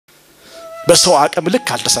በሰው አቅም ልክ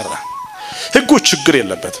አልተሰራ ህጉ ችግር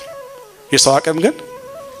የለበትም የሰው አቅም ግን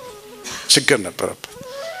ችግር ነበረበት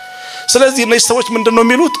ስለዚህ እነዚህ ሰዎች ምንድነው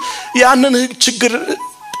የሚሉት ያንን ችግር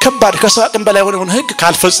ከባድ ከሰው አቅም በላይ ሆነ ህግ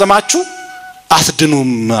ካልፈጸማችሁ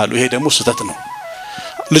አትድኑም አሉ ይሄ ደግሞ ስህተት ነው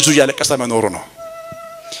ልጁ ያለቀሰ መኖሩ ነው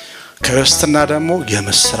ክርስትና ደግሞ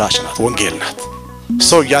የምስራች ናት ወንጌል ናት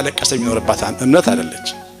ሰው ያለቀሰ የሚኖርባት እምነት አይደለች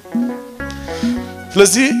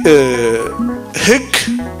ስለዚህ ህግ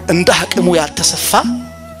እንደ አቅሙ ያልተሰፋ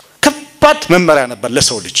ከባድ መመሪያ ነበር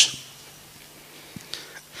ለሰው ልጅ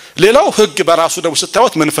ሌላው ህግ በራሱ ደግሞ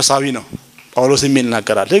ስታዩት መንፈሳዊ ነው ጳውሎስ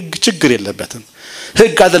የሚናገራል ህግ ችግር የለበትም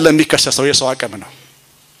ህግ አይደለም የሚከሰሰው የሰው አቅም ነው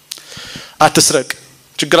አትስረቅ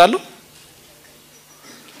ችግር አለው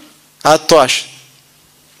አትዋሽ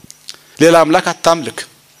ሌላ አምላክ አታምልክ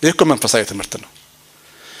ይሄ እኮ መንፈሳዊ ትምህርት ነው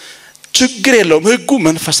ችግር የለውም ህጉ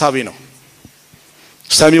መንፈሳዊ ነው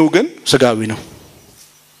ሰሚው ግን ስጋዊ ነው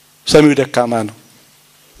ሰሚው ደካማ ነው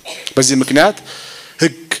በዚህ ምክንያት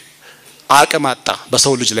ህግ አቅም አጣ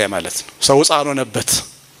በሰው ልጅ ላይ ማለት ነው ሰው ጻኖ ነበት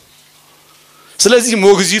ስለዚህ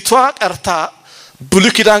ሞግዚቷ ቀርታ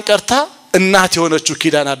ብሉይ ኪዳን ቀርታ እናት የሆነችው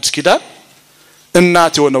ኪዳን አዲስ ኪዳን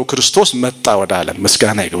እናት የሆነው ክርስቶስ መጣ ወደ ዓለም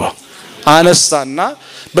ምስጋና ይግባው አነሳና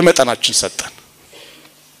በመጠናችን ሰጠን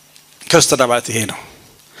ክርስቶስ ማለት ይሄ ነው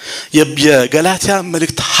የገላትያ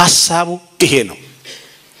መልእክት ሐሳቡ ይሄ ነው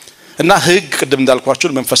እና ህግ ቅድም እንዳልኳችሁ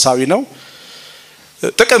መንፈሳዊ ነው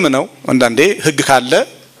ጥቅም ነው አንዳንዴ ህግ ካለ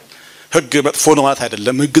ህግ መጥፎ ነው ማለት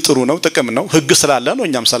አይደለም ህግ ጥሩ ነው ጥቅም ነው ህግ ስላለ ነው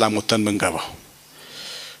እኛም ሰላም ወተን መንገባው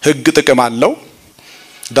ህግ ጥቅም አለው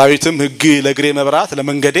ዳዊትም ህግ ለግሬ መብራት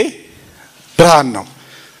ለመንገዴ ብርሃን ነው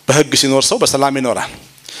በህግ ሲኖር ሰው በሰላም ይኖራል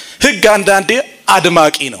ህግ አንዳንዴ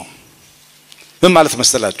አድማቂ ነው ምን ማለት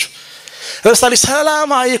መሰላችሁ ለምሳሌ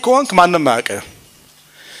ሰላማዊ ከሆንክ ማንንም ማቀ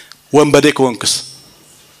ወንበዴ ከሆንክስ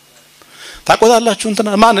ታቆታላችሁ እንትና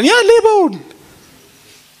ማንን ያ ሌባውን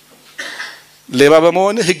ሌባ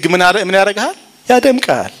በመሆን ህግ ምን ያደርጋል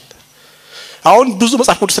ያደምቃል አሁን ብዙ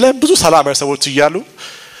መጽሐፍ ቅዱስ ላይ ብዙ ሰላማዊ ሰዎች ይያሉ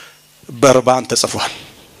በርባን ተጽፏል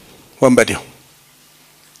ወንበዴው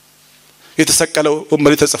የተሰቀለው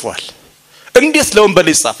ወንበዴ ተጽፏል እንዴት ለወንበዴ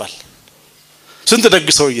ይጻፋል ስንት ደግ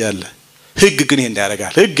ሰው ይያለ ህግ ግን ይሄን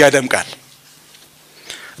ያደርጋል ህግ ያደምቃል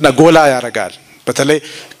እና ጎላ ያደርጋል በተለይ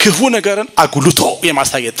ክፉ ነገርን አጉልቶ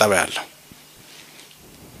የማሳየት ጠባይ ያለው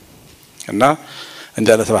እና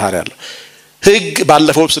እንደዚህ ተባህር ያለው ህግ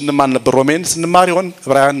ባለፈው ስንማር ነበር ሮሜን ስንማር ይሆን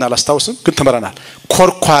ዕብራውያን አላስታውስም ግን ተመረናል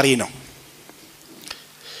ኮርኳሪ ነው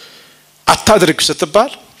አታድርግ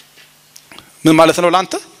ስትባል ምን ማለት ነው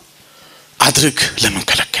ላንተ አድርግ ለምን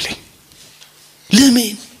ከለከለኝ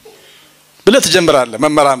ለምን ብለህ ትጀምራለህ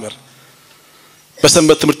መመራመር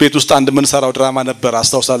በሰንበት ትምህርት ቤት ውስጥ አንድ ምን ሰራው ድራማ ነበር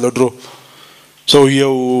አስታውሳለሁ ድሮ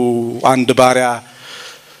ሰውየው አንድ ባሪያ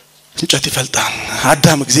እንጨት ይፈልጣል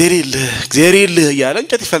አዳም እግዚአብሔር ያለ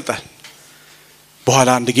እንጨት ይፈልጣል በኋላ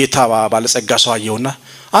አንድ ጌታ ባለጸጋ ሰው አየውና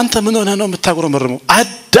አንተ ምን ሆነህ ነው የምታጉረመርመው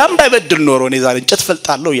አዳም ባይበድል ኖሮ እኔ ዛሬ እንጨት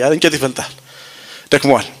ፈልጣለሁ ያለ እንጨት ይፈልጣል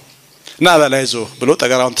ደክሟል እና ባላይዞ ብሎ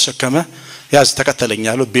ጠገራውን ተሸከመ ያዝ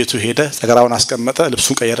ተከተለኛለሁ ቤቱ ሄደ ጠገራውን አስቀመጠ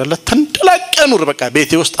ልብሱን ቀየረለት ተንደላቀኑር በቃ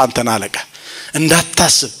ቤቴ ውስጥ አንተና አለቃ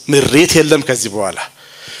እንዳታስብ ምሬት የለም ከዚህ በኋላ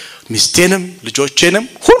ሚስቴንም ልጆቼንም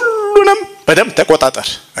ሁሉንም በደም ተቆጣጣር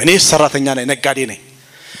እኔ ሰራተኛ ነኝ ነጋዴ ነኝ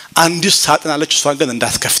አንዲስ ሳጥን አለች እሷን ግን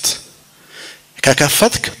እንዳትከፍት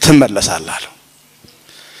ከከፈትክ ትመለሳለህ አለው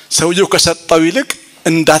ሰውየው ከሰጠው ይልቅ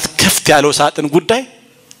እንዳትከፍት ያለው ሳጥን ጉዳይ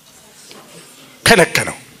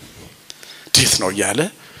ከነከነው ዲስ ነው ያለ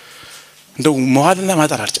እንደው መዋልና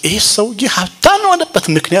ማጣራጭ ይሄ ሰውዬ ሀብታም ሆነበት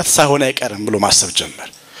ምክንያት ሳይሆን አይቀርም ብሎ ማሰብ ጀመረ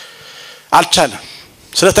አልቻለም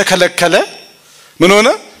ስለተከለከለ ምን ሆነ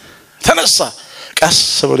ተነሳ ቀስ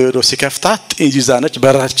ብሎ ወደ ሲከፍታት ኢጂዛነች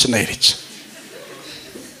በራችና ይልች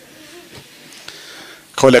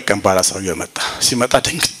ኮለቀም ባላ ሰውዬው መጣ ሲመጣ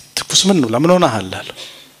ድንግት ትኩስ ምን ነው ለምን ሆነ አላለ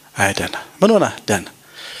አይደና ምን ሆነ ደና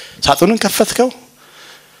ሳጥኑን ከፈትከው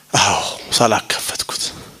አዎ ሳላክ ከፈትኩት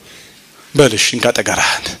በልሽ እንካ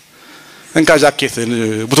ጠገራህን እንካ ጃኬትን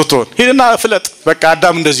ቡቶቶን ሄድና ፍለጥ በቃ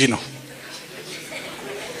አዳም እንደዚህ ነው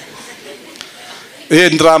ይሄ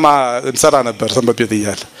ድራማ እንሰራ ነበር ሰንበት ቤት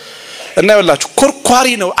ይያል እና ይወላችሁ ኮርኳሪ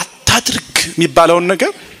ነው አታድርግ የሚባለው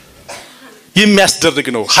ነገር የሚያስደርግ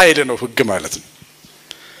ነው ኃይል ነው ህግ ማለት ነው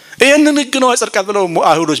ይሄንን ህግ ነው አጽርቃት ብለው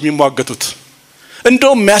አይሁዶች የሚሟገቱት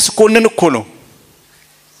እንደው የሚያስኮንን እኮ ነው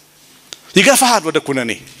ይገፋሃል ወደ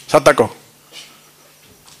ኩነኔ ሳጣቀው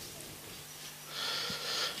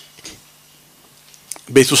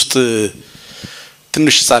ቤት ውስጥ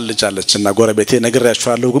ትንሽ ሳልጅ አለችና ጎረቤቴ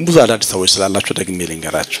ነግሬያችኋለሁ ግን ብዙ አዳዲስ ሰዎች ስላላችሁ ደግሜ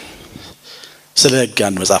ልንገራችሁ ስለ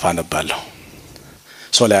ህጋን መጻፍ አነባለሁ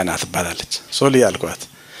ሶሊያና ትባላለች ሶሊ ያልኳት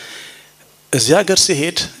እዚያ ሀገር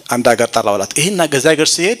ሲሄድ አንድ ሀገር ጠራውላት ይሄና ገዛ ሀገር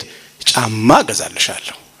ሲሄድ ጫማ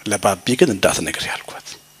ገዛልሻለሁ ለባቢ ግን እንዳትነግሪ ያልኳት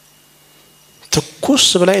ትኩስ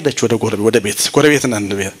ብላ ሄደች ወደ ቤት ነን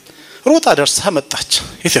ቤት ሮጣ ደርሳ መጣች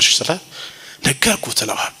የትርሽ ስለ ነገርኩት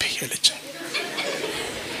ለባቢ ያለች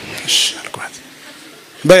እሺ አልኳት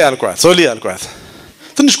በይ አልኳት ሶሊ አልኳት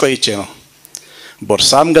ትንሽ ቆይቼ ነው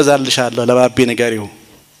ቦርሳም ገዛልሻለሁ ለባቢ ንገሪው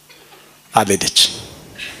አለች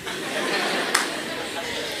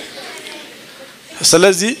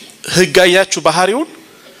ስለዚህ ህጋያችሁ ባህሪውን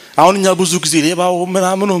አሁንኛ ብዙ ጊዜ ሌባው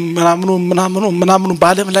ምናምኑ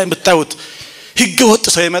ባለም ላይ መታወት ህግ ወጥ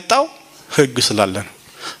ሰው የመጣው ህግ ስላለ ነው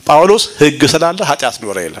ጳውሎስ ህግ ስላለ ኃጢአት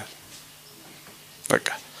ኖረ ይላል በቃ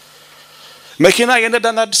መኪና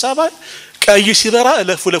የነዳን አዲስ አበባ ቀይ ሲበራ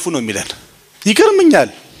ለፉ ነው የሚለን ይገርምኛል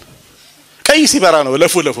ቀይ ሲበራ ነው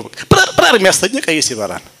ለፉ ብራር የሚያስተኝ ቀይ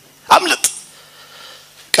ሲበራ ነው አምልጥ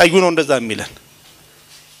ቀዩ ነው እንደዛ የሚለን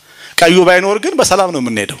ቀዩ ባይኖር ግን በሰላም ነው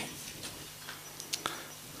የምንሄደው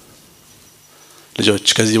ልጆች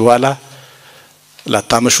ከዚህ በኋላ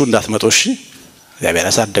ላታመሹ እንዳትመጡ እሺ እግዚአብሔር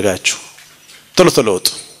ያሳደጋችሁ ቶሎ ወጡ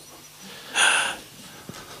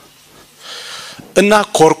እና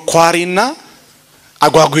ኮርኳሪና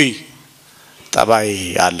አጓጉ ጠባይ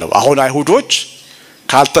አለው አሁን አይሁዶች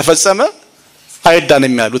ካልተፈጸመ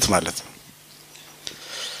አይዳንም ያሉት ማለት ነው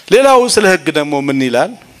ሌላው ስለ ህግ ደግሞ ምን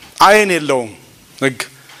ይላል አይን የለውም ህግ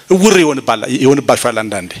ውር ይሆንባችኋል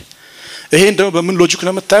አንዳንዴ ይሄ እንደው በምን ሎጂክ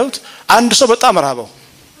ነው የምታዩት አንድ ሰው በጣም ራበው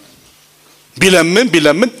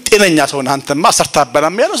ቢለምን ጤነኛ ሰው አንተማ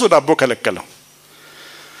ሰርታበላም ያለ ሰው ዳቦ ከለከለው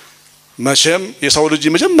መቼም የሰው ልጅ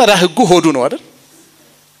መጀመሪያ ህጉ ሆዱ ነው አይደል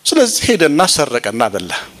ስለዚህ ሄደና ሰረቀና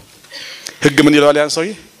በላ ህግ ምን ይላል ያን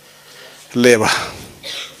ሰውዬ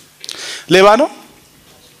ሌባ ነው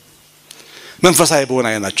መንፈሳዊ በሆነ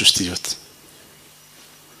አይናችሁ እስቲዩት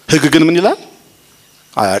ህግ ግን ምን ይላል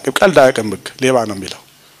አያቅም ቀልድ አያቅም ህግ ሌባ ነው የሚለው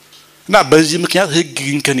እና በዚህ ምክንያት ህግ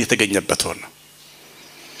ግን የተገኘበት ሆነ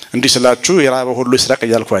እንዲህ ስላችሁ የራበ ሁሉ ይስረቅ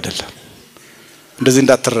ያልኩ አይደለም እንደዚህ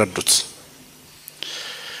እንዳትረዱት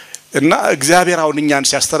እና እግዚአብሔር አሁን እኛን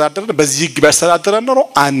ሲያስተዳድረን በዚህ ህግ ቢያስተዳድረን ነው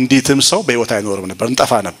አንዲትም ሰው በህይወት አይኖርም ነበር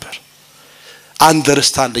እንጠፋ ነበር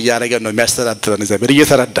አንደርስታንድ ያደረገን ነው የሚያስተዳድረን እግዚአብሔር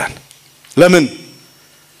እየተረዳን ለምን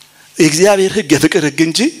እግዚአብሔር ህግ የፍቅር ህግ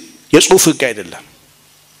እንጂ የጽሁፍ ህግ አይደለም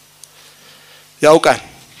ያውቃል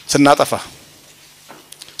ስናጠፋ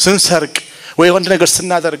ስንሰርቅ ወይ ወንድ ነገር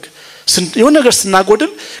ስናደርግ የሆነ ነገር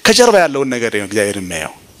ስናጎድል ከጀርባ ያለውን ነገር ነው እግዚአብሔር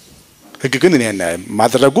የሚያየው ህግ ግን እኔ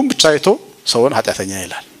ማድረጉም ብቻ አይቶ ሰውን ኃጢአተኛ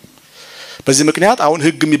ይላል በዚህ ምክንያት አሁን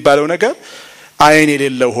ህግ የሚባለው ነገር አይን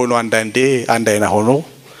የሌለው ሆኖ አንድ አይና ሆኖ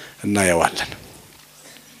እናየዋለን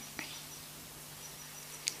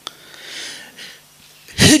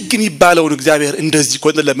ህግ የሚባለውን እግዚአብሔር እንደዚህ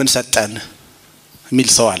ቆንጥ ለምን ሰጠን የሚል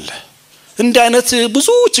ሰው አለ እንደ አይነት ብዙ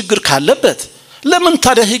ችግር ካለበት ለምን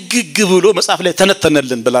ታዲያ ህግ ብሎ መጽሐፍ ላይ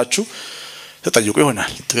ተነተነልን ብላችሁ ተጠይቁ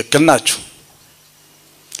ይሆናል ትክክል ናችሁ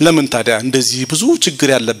ለምን ታዲያ እንደዚህ ብዙ ችግር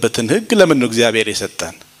ያለበትን ህግ ለምን ነው እግዚአብሔር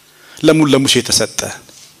የሰጠን ለሙሴ ተሰጠ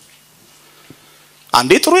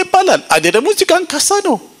አንዴ ጥሩ ይባላል አንዴ ደግሞ እዚጋን ካሳ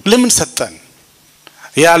ነው ለምን ሰጠን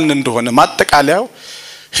ያልን እንደሆነ ማጠቃለያው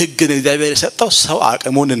ህግን እግዚአብሔር የሰጠው ሰው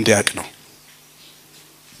አቅሙን እንዲያቅ ነው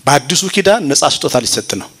በአዲሱ ኪዳን ነፃ ስጦታ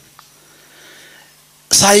ሊሰጥ ነው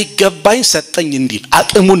ሳይገባኝ ሰጠኝ እንዲል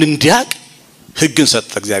አቅሙን እንዲያቅ ህግን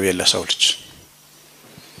ሰጠ እግዚአብሔር ለሰው ልጅ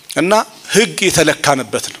እና ህግ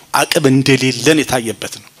የተለካነበት ነው አቅም እንደሌለን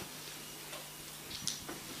የታየበት ነው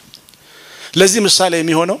ለዚህ ምሳሌ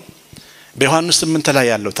የሚሆነው በዮሐንስ 8 ላይ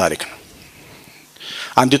ያለው ታሪክ ነው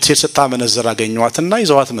አንዲት ሴት ስታመነዝር አገኘዋትና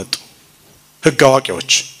ይዘዋት መጡ ህግ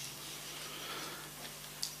አዋቂዎች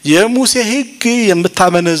የሙሴ ህግ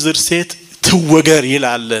የምታመነዝር ሴት ትወገር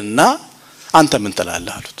ይላልና አንተ ምን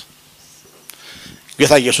ትላለህ አሉት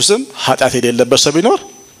ጌታ ኢየሱስም ኃጢአት የሌለበት ሰው ቢኖር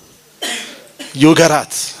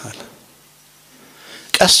ይወገራት አለ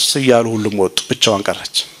ቀስ ይያሉ ሁሉም ወጡ ብቻዋን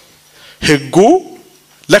ቀረች ህጉ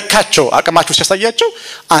ለካቸው አቅማቸው ሲያሳያቸው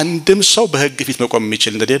አንድም ሰው በህግ ፊት መቆም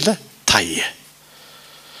የሚችል እንደሌለ ታየ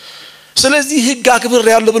ስለዚህ ህግ አክብር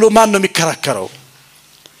ያለው ብሎ ማን ነው የሚከራከረው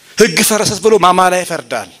ህግ ፈረሰስ ብሎ ማማ ላይ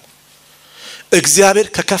ይፈርዳል እግዚአብሔር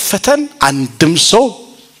ከከፈተን አንድም ሰው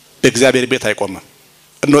በእግዚአብሔር ቤት አይቆምም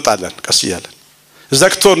እንወጣለን ቀስ ይያለን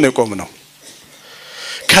ዘክቶን ነው የቆምነው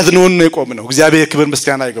ከድኖን ነው የቆምነው እግዚአብሔር ክብር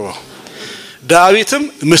ምስጋና ይግባው ዳዊትም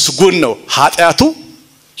ምስጉን ነው ኃጢያቱ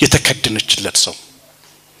የተከደነችለት ሰው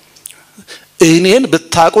እኔን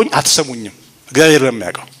ብታቆኝ አትሰሙኝም እግዚአብሔር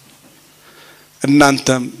በሚያውቀው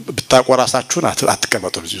እናንተም ብታቆራሳችሁን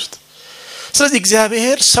አትቀመጡ በዚህ ውስጥ ስለዚህ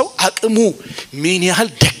እግዚአብሔር ሰው አቅሙ ምን ያህል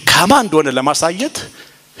ደካማ እንደሆነ ለማሳየት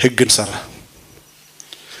ህግን ሰራ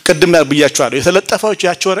ቅድም ያብያችኋለሁ የተለጠፈው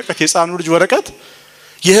ያቺ ወረቀት የሕፃኑ ልጅ ወረቀት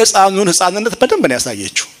የሕፃኑን ሕፃንነት በደንብ ነው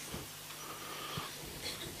ያሳየችው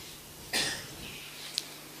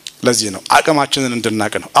ለዚህ ነው አቅማችንን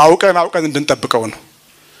እንድናቅ ነው አውቀን እንድንጠብቀው ነው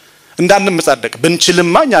እንዳንመጻደቅ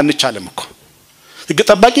ብንችልማ እኛ አንቻልም እኮ ሕግ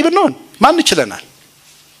ጠባቂ ብንሆን ማን ይችላል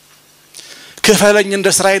ከፈለኝ እንደ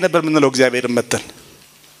ስራዬ ነበር ምንለው እግዚአብሔር መተን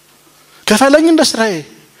ከፈለኝ እንደ ስራዬ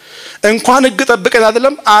እንኳን ሕግ ጠብቀን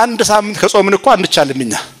አይደለም አንድ ሳምንት ከጾምን እኮ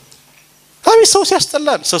አንቻልምኛ አቤት ሰው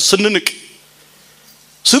ሲያስጠላን ሰው ስንንቅ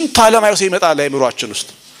ስንት ዓለማዊ ሰው ይመጣል አይምሮአችን ውስጥ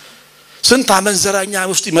ስንት አመንዘራኛ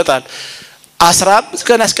ውስጥ ይመጣል 15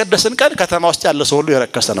 ቀን ያስቀደስን ቀን ከተማ ውስጥ ያለ ሰው ሁሉ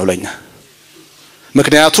የረከሰ ነው ለኛ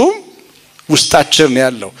ምክንያቱም ውስጣችን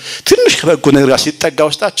ያለው ትንሽ ከበጎ ነገር ሲጠጋ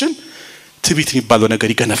ውስጣችን ትቢት የሚባለው ነገር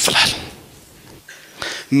ይገነፍላል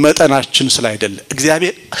መጠናችን ስላይደለ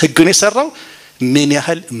እግዚአብሔር ሕግን የሰራው ምን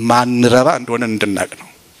ያህል ማንረባ እንደሆነ እንድናቅ ነው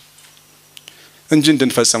እንጂ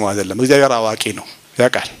እንድንፈጽመው አይደለም እግዚአብሔር አዋቂ ነው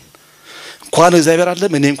ያውቃል እንኳን እግዚአብሔር አለ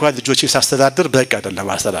እኔ እንኳን ልጆቼ ሳስተዳድር በቃ አይደለም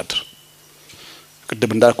አስተዳድር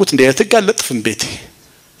ቅድም እንዳልኩት እንደ የተጋለጥፍን ቤቴ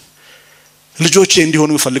ልጆቼ እንዲሆኑ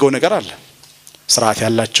የሚፈልገው ነገር አለ ስርዓት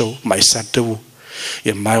ያላቸው ማይሳደቡ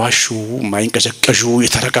የማይዋሹ ማይንቀጨቀዡ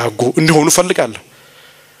የተረጋጉ እንዲሆኑ ፈልጋለሁ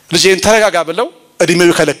ልጄን ተረጋጋ ብለው እድሜው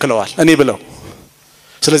ይከለክለዋል እኔ ብለው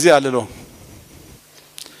ስለዚህ አልለው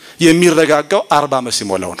የሚረጋጋው 40 ዓመት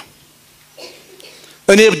ሲሞላው ነው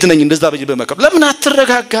እኔ እብድ ነኝ እንደዛ በመከር ለምን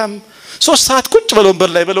አትረጋጋም 3 ሰዓት ቁጭ ብለው ወንበር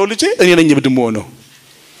ላይ ብለው ልጄ እኔ ነኝ እብድ ሆነው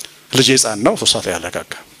ልጄ ሕፃን ነው 3 ሰዓት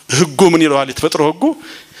ያለጋጋ ሕጉ ምን ይለዋል የተፈጥሮ ሕጉ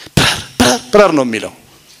ብራር ነው የሚለው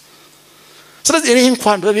ስለዚህ እኔ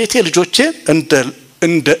እንኳን በቤቴ ልጆቼ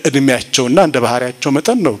እንደ እድሜያቸውና እንደ ባህሪያቸው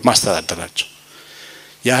መጠን ነው ማስተዳደራቸው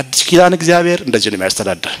የአዲስ ኪዳን እግዚአብሔር እንደዚህ ነው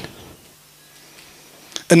የሚያስተዳድረን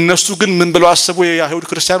እነሱ ግን ምን ብለው አስቡ የአይሁድ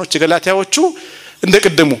ክርስቲያኖች የገላትያዎቹ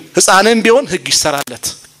እንደቀደሙ ሕፃንም ቢሆን ሕግ ይሰራለት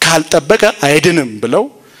ካልጠበቀ አይድንም ብለው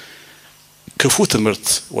ክፉ ትምህርት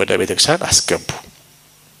ወደ ቤተክርስቲያን አስገቡ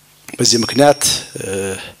በዚህ ምክንያት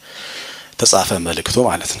ተጻፈ መልእክቱ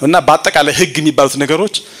ማለት ነው እና በአጠቃላይ ሕግ የሚባሉት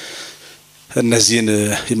ነገሮች እነዚህን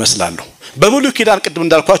ይመስላሉ በብሉይ ኪዳን ቅድም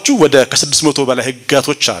እንዳልኳችሁ ወደ ከ600 በላይ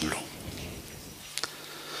ሕጋቶች አሉ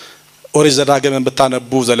ኦሪት ዘዳግምን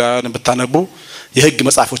ብታነቡ ዘሌዋውያንን ብታነቡ የሕግ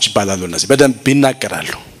መጽሐፎች ይባላሉ እነዚህ በደንብ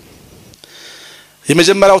ይናገራሉ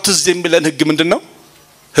የመጀመሪያው ትዝ የሚለን ሕግ ምንድነው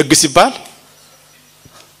ሕግ ሲባል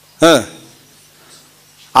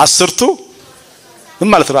አስርቱ ምን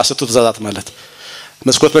ማለት ነው አስርቱ ትእዛዛት ማለት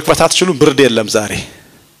መስኮት መክፈት አትችሉም ብርድ የለም ዛሬ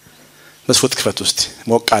መስኮት ክፈት ውስጥ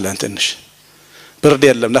ሞቃለን ትንሽ ብርድ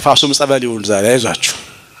የለም ነፋሱም ጸበል ይሁን ዛሬ አይዟችሁ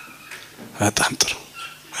በጣም ጥሩ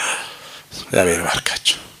እግዚአብሔር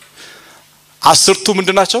ይባርካችሁ አስርቱ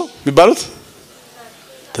ምንድናቸው የሚባሉት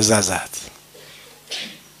ትእዛዛት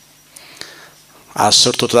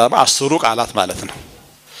አስርቱ ትእዛዛት አስሩ ቃላት ማለት ነው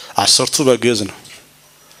አስርቱ በግዕዝ ነው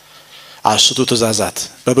አስርቱ ትእዛዛት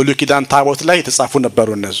በብሉይ ኪዳን ታቦት ላይ የተጻፉ ነበሩ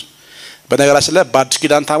እነሱ በነገራችን ላይ በአዲስ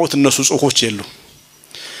ኪዳን ታቦት እነሱ ጽሑፎች የሉም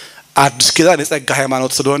አዲስ ኪዳን የጸጋ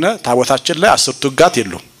ሃይማኖት ስለሆነ ታቦታችን ላይ አስርቱ ሕጋት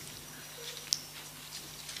የሉም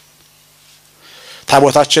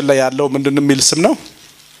ታቦታችን ላይ ያለው ምንድነው የሚል ስም ነው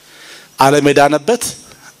ዓለም የዳነበት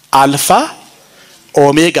አልፋ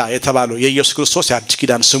ኦሜጋ የተባለው የኢየሱስ ክርስቶስ የአዲስ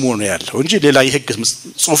ኪዳን ስሙ ነው ያለው እንጂ ሌላ የሕግ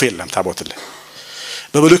ጽሑፍ የለም ታቦት ላይ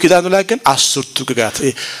በብሉይ ኪዳን ላይ ግን አስርቱ ሕጋት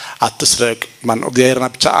አትስረቅ ማን እግዚአብሔርን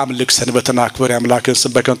ብቻ አምልክ ሰንበትን አክብር ያምላክን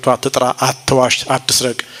ስም በከንቱ አትጥራ አትዋሽ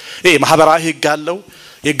አትስረቅ ማህበራዊ ሕግ አለው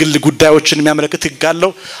የግል ጉዳዮችን የሚያመለክት ሕግ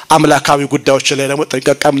አለው አምላካዊ ጉዳዮች ላይ ደግሞ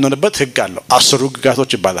ጠንቀቅ የምንሆንበት ሕግ አለው አስሩ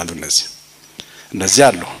ሕጋቶች ይባላሉ እነዚህ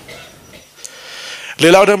አሉ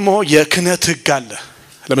ሌላው ደግሞ የክህነት ሕግ አለ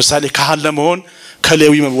ለምሳሌ ካህን ለመሆን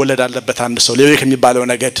ከሌዊ መወለድ አለበት አንድ ሰው ሌዊ ከሚባለው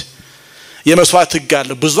ነገድ የመስዋዕት ሕግ አለ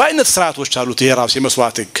ብዙ አይነት ስርዓቶች አሉት የራሱ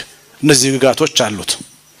የመስዋዕት ሕግ እነዚህ ሕጋቶች አሉት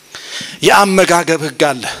የአመጋገብ ሕግ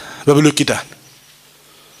አለ በብሉይ ኪዳን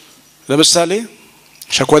ለምሳሌ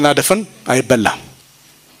ሸኮና ድፍን አይበላም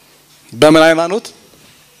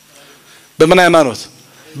በምን ሃይማኖት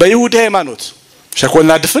በይሁዳ ሃይማኖት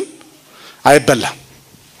ሸኮና ድፍን አይበላም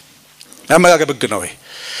ያመጋገብ ሕግ ነው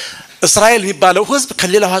እስራኤል የሚባለው ህዝብ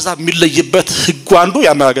ከሌላው አሕዛብ የሚለይበት ሕጉ አንዱ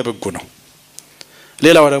ያመጋገብ ሕጉ ነው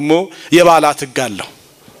ሌላው ደግሞ የበዓላት ሕግ አለው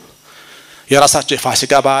የራሳቸው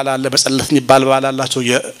የፋሲካ በዓል አለ በጸሎት የሚባል በዓል አላቸው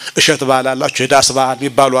የእሸት በዓል አላቸው የዳስ በዓል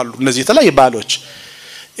የሚባሉ አሉ እነዚህ የተለያዩ በዓሎች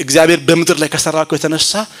እግዚአብሔር በምድር ላይ ከሰራው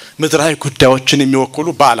የተነሳ ምድራዊ ጉዳዮችን የሚወክሉ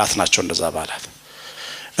በዓላት ናቸው እንደዛ በዓላት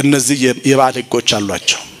እነዚህ የበዓል ሕጎች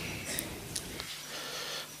አሏቸው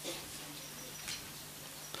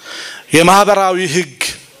የማህበራዊ ሕግ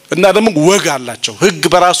እና ደግሞ ወግ አላቸው ሕግ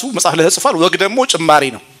በራሱ መጽሐፍ ላይ ተጽፏል ወግ ደግሞ ጭማሪ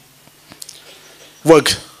ነው ወግ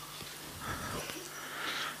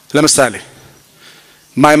ለምሳሌ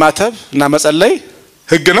ማይማተብ እና መጸለይ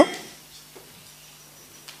ህግ ነው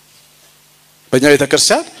በእኛ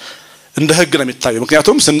ቤተክርስቲያን እንደ ህግ ነው የሚታየው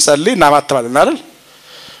ምክንያቱም ስንጸልይ እናማተባለን አይደል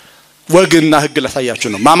ወግና ህግ ለታያችሁ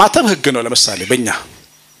ነው ማማተብ ህግ ነው ለምሳሌ በእኛ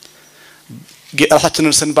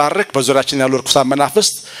ጌታችንን ስንባርክ በዙሪያችን ያሉ ርኩሳን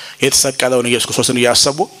መናፍስት የተሰቀለውን ኢየሱስ ክርስቶስን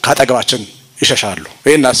ያያሰቡ ካጠገባችን ይሸሻሉ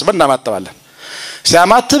ይሄን አስበን እናማተባለን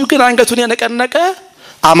ሲያማተብ ግን አንገቱን የነቀነቀ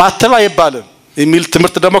አማተባ ይባላል የሚል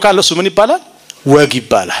ትምህርት ደግሞ ካለሱ ምን ይባላል ወግ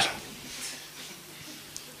ይባላል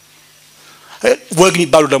ወግ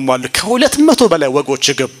ይባሉ ደግሞ አለ ከ200 በላይ ወጎች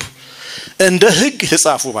ገቡ እንደ ህግ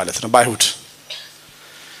የተጻፉ ማለት ነው ባይሁድ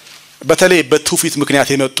በተለይ በትውፊት ምክንያት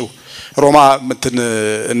የመጡ ሮማ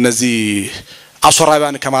እነዚህ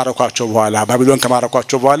አሶራውያን ከማረኳቸው በኋላ ባቢሎን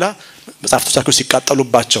ከማረኳቸው በኋላ መጻፍቶቻቸው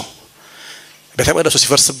ሲቃጠሉባቸው በተመለሱ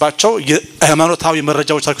ሲፈርስባቸው የሃይማኖታዊ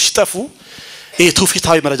መረጃዎቻቸው ሲጠፉ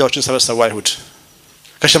የትውፊታዊ መረጃዎችን ሰበሰቡ አይሁድ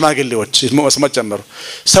ከሽማግሌዎች መስማት ጀመሩ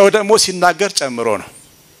ሰው ደግሞ ሲናገር ጨምሮ ነው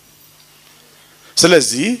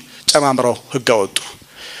ስለዚህ ጨማምረው ህግ አወጡ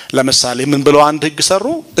ለምሳሌ ምን ብለው አንድ ህግ ሰሩ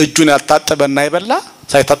እጁን ያልታጠበና ይበላ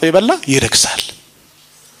ሳይታጠብ ይበላ ይረክሳል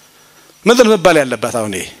ምንድን ነው መባል ያለበት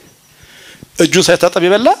አሁን እጁን ሳይታጠብ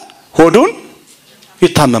ይበላ ሆዱን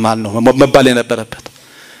ይታመማል ነው መባል የነበረበት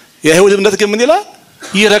የይሁድ እምነት ግን ምን ይላል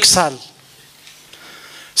ይረክሳል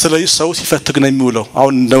ስለዚህ ሰው ሲፈትግ ነው የሚውለው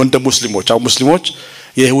አሁን እንደ ሙስሊሞች አሁን ሙስሊሞች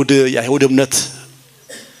የይሁድ እምነት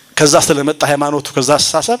ከዛ ስለመጣ ሃይማኖቱ ከዛ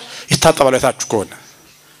አስተሳሰብ ይታጠባሉ አይታችሁ ከሆነ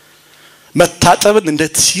መታጠብን እንደ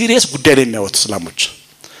ሲሪየስ ጉዳይ ላይ የሚያወጡ እስላሞች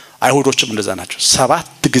አይሁዶችም እንደዛ ናቸው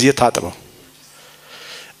 7 ጊዜ ታጥበው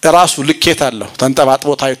ራሱ ልኬት አለው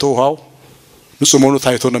ተንጠባጥቦ ታይቶ ውሃው ንጹህ መሆኑ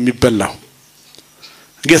ታይቶ ነው የሚበላው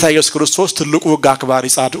ጌታ ኢየሱስ ክርስቶስ ትልቁ ህግ አክባሪ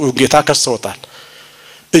ጻድቁ ጌታ ከሰውታል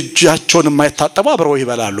እጃቸውን የማይታጠቡ አብረው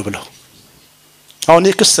ይበላሉ ብለው አሁን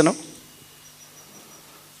ይክስ ነው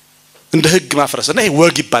እንደ ህግ ማፍረስና ይሄ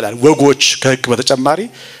ወግ ይባላል ወጎች ከህግ በተጨማሪ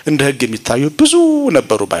እንደ ህግ የሚታዩ ብዙ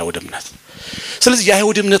ነበሩ በአይሁድ እምነት ስለዚህ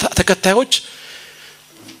የአይሁድ እምነት ተከታዮች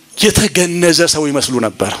የተገነዘ ሰው ይመስሉ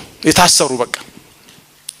ነበር የታሰሩ በቃ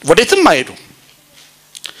ወዴትም አይሄዱ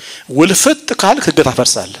ወልፈት ካልክ ህግ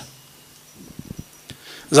ታፈርሳለህ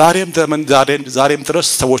ዛሬም ድረስ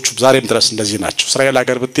ሰዎች ዛሬም ድረስ እንደዚህ ናቸው እስራኤል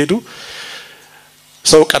ሀገር ብትሄዱ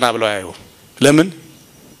ሰው ቀና ብለው ያዩ ለምን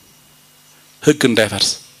ህግ እንዳይፈርስ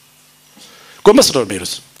ጎንበስ ነው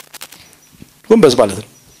የሚሉት ጎንበስ ማለት ነው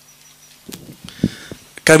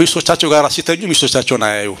ከሚስቶቻቸው ጋር ሲተኙ ሚስቶቻቸውን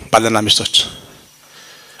አያዩ ባልና ሚስቶች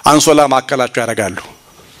አንሶላ ማከላቸው ያደርጋሉ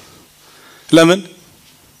ለምን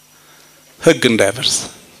ህግ እንዳይፈርስ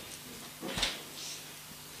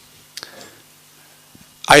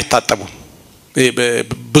አይታጠቡም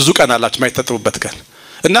ብዙ ቀን አላችሁ ማይታጠቡበት ቀን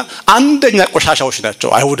እና አንደኛ ቆሻሻዎች ናቸው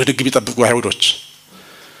አይሁድ ህግ ቢጠብቁ አይሁዶች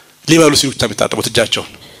ሊበሉ ሲሉ ተሚታጠቡት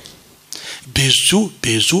እጃቸውን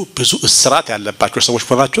ብዙ እስራት ያለባቸው ሰዎች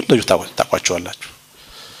ሆናቸው እንደው ታቋቸዋላችሁ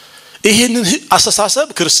ይሄንን አስተሳሰብ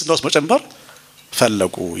ክርስቲያኖች መጨመር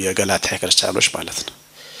ፈለጉ የገላትያ ክርስቲያኖች ማለት ነው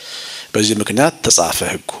በዚህ ምክንያት ተጻፈ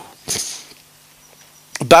ህጉ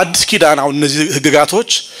በአዲስ ኪዳን አሁን እነዚህ ህግጋቶች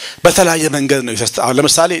በተለያየ መንገድ ነው አሁን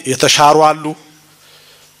ለምሳሌ የተሻሩ አሉ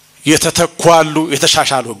የተተኩ አሉ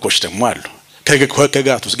የተሻሻሉ ህጎች ደግሞ አሉ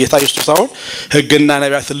ከህግጋት ውስጥ ጌታ ኢየሱስ አሁን ህግና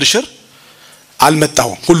ነቢያትን ልሽር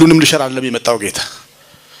አልመጣው ሁሉንም ልሽር አይደለም የመጣው ጌታ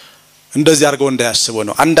እንደዚህ አድርገው እንዳያስቡ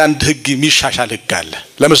ነው አንዳንድ ህግ የሚሻሻል ህግ አለ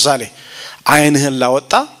ለምሳሌ አይንህን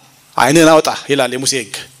ላወጣ አይንህን አውጣ ይላል የሙሴ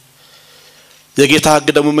ህግ የጌታ ህግ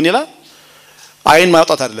ደግሞ ምን ይላል አይን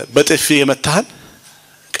ማውጣት አይደለም በጥፊ የመታህን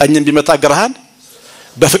ቀኝን ቢመታ ግራህን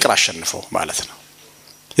በፍቅር አሸንፈው ማለት ነው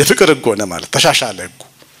የፍቅር ህግ ሆነ ማለት ተሻሻለ ህጉ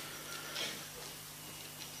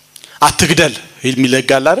አትግደል የሚል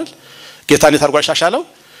ህግ አለ አይደል ጌታን የታርጓ ሻሻለው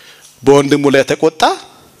በወንድሙ ላይ ተቆጣ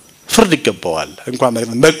ፍርድ ይገባዋል እንኳን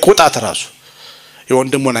መቆጣት ራሱ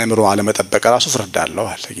የወንድሙን አይምሮ አለመጠበቅ ራሱ ፍርድ አለው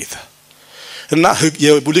አለ ጌታ እና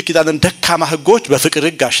የብሉይ ኪዳንን ደካማ ህጎች በፍቅር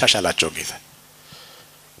ህግ አሻሻላቸው ጌታ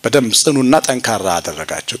በደም ጽኑና ጠንካራ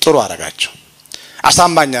አደረጋቸው ጥሩ አረጋቸው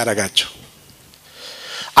አሳማኝ አረጋቸው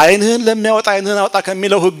አይንህን ለሚያወጣ አይንህን አውጣ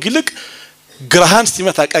ከሚለው ህግ ይልቅ ግራህን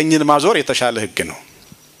ሲመታ ቀኝን ማዞር የተሻለ ህግ ነው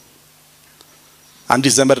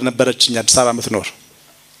አንዲት ዘመድ ነበረችኝ አዲስ አበባ የምትኖር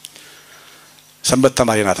ሰንበት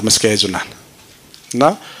ተማሪ ናት መስከየ ይዙናል እና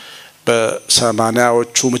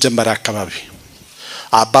በ80ዎቹ መጀመሪያ አካባቢ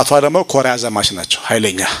አባቷ ደግሞ ኮሪያ ዘማች ናቸው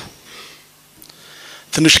ኃይለኛ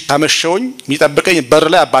ትንሽ ካመሸውኝ የሚጠብቀኝ በር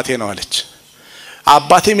ላይ አባቴ ነው አለች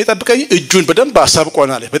አባቴ የሚጠብቀኝ እጁን በደንብ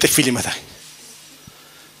አሰብቆናል በጥፊ ሊመታኝ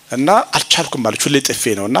እና አልቻልኩም ማለት ሁሌ ጥፊ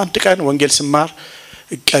ነውና አንድ ቀን ወንጌል ስማር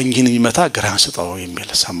ቀኝን የሚመታ ግራን ስጠው የሚል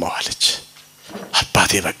ሰማው አለች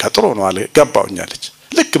አባቴ በቃ ጥሩ ነው አለ ገባውኝ አለች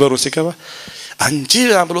ልክ በሩ ሲገባ አንጂ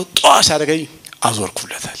አምሎ ጧስ ያደረገኝ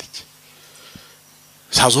አዞርኩለት አለች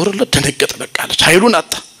ሳዞርለት ደነገጠ በቃለች ኃይሉን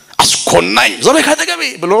አጣ አስኮናኝ ዘበይ ካጠገቤ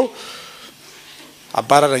ብሎ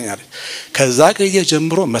አባረረኝ አለች ከዛ ቀየ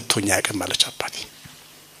ጀምሮ መጥቶኛ ያቀማለች አባቴ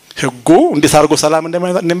ህጉ እንዴት አርጎ ሰላም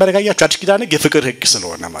እንደማረጋጋያችሁ አዲስ ኪዳን የፍቅር ህግ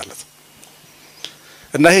ስለሆነ ማለት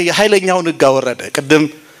እና ይሄ የኃይለኛውን ህግ አወረደ ቅድም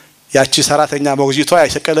ያቺ ሰራተኛ ሞግዚቷ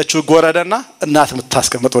ያሰቀለችው ጎረደና እናት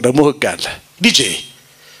የምታስቀምጠው ደግሞ ህግ አለ ዲጄ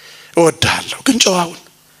እወዳለሁ ግን ጨዋውን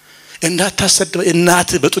እንዳታሰደው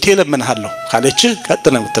እናት በጡቴ ለምንሃለሁ ካለች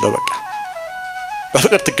ቀጥነ የምትለው በቃ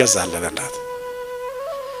በፍቅር ትገዛለህ እናት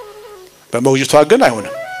በሞግዚቷ ግን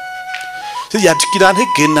አይሆንም ስለዚህ ያቺ ኪዳን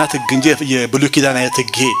ህግ እናት ህግ እንጂ የብሉይ ኪዳን አይነት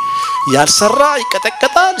ህግ ያልሰራ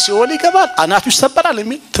ይቀጠቀጣል ሲኦል ይገባል አናቱ ይሰበራል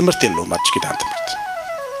የሚል ትምህርት የለውም ያቺ ኪዳን ትምህርት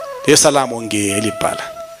የሰላም ወንጌል ይባላል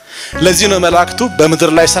ለዚህ ነው መላእክቱ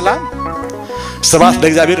በመድር ላይ ሰላም ስብሐት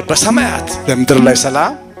ለእግዚአብሔር በሰማያት በመድር ላይ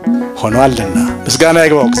ሰላም ሆኗልና ምስጋና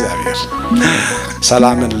ይግባው እግዚአብሔር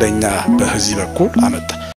ሰላምን ለኛ በዚህ በኩል አመጣ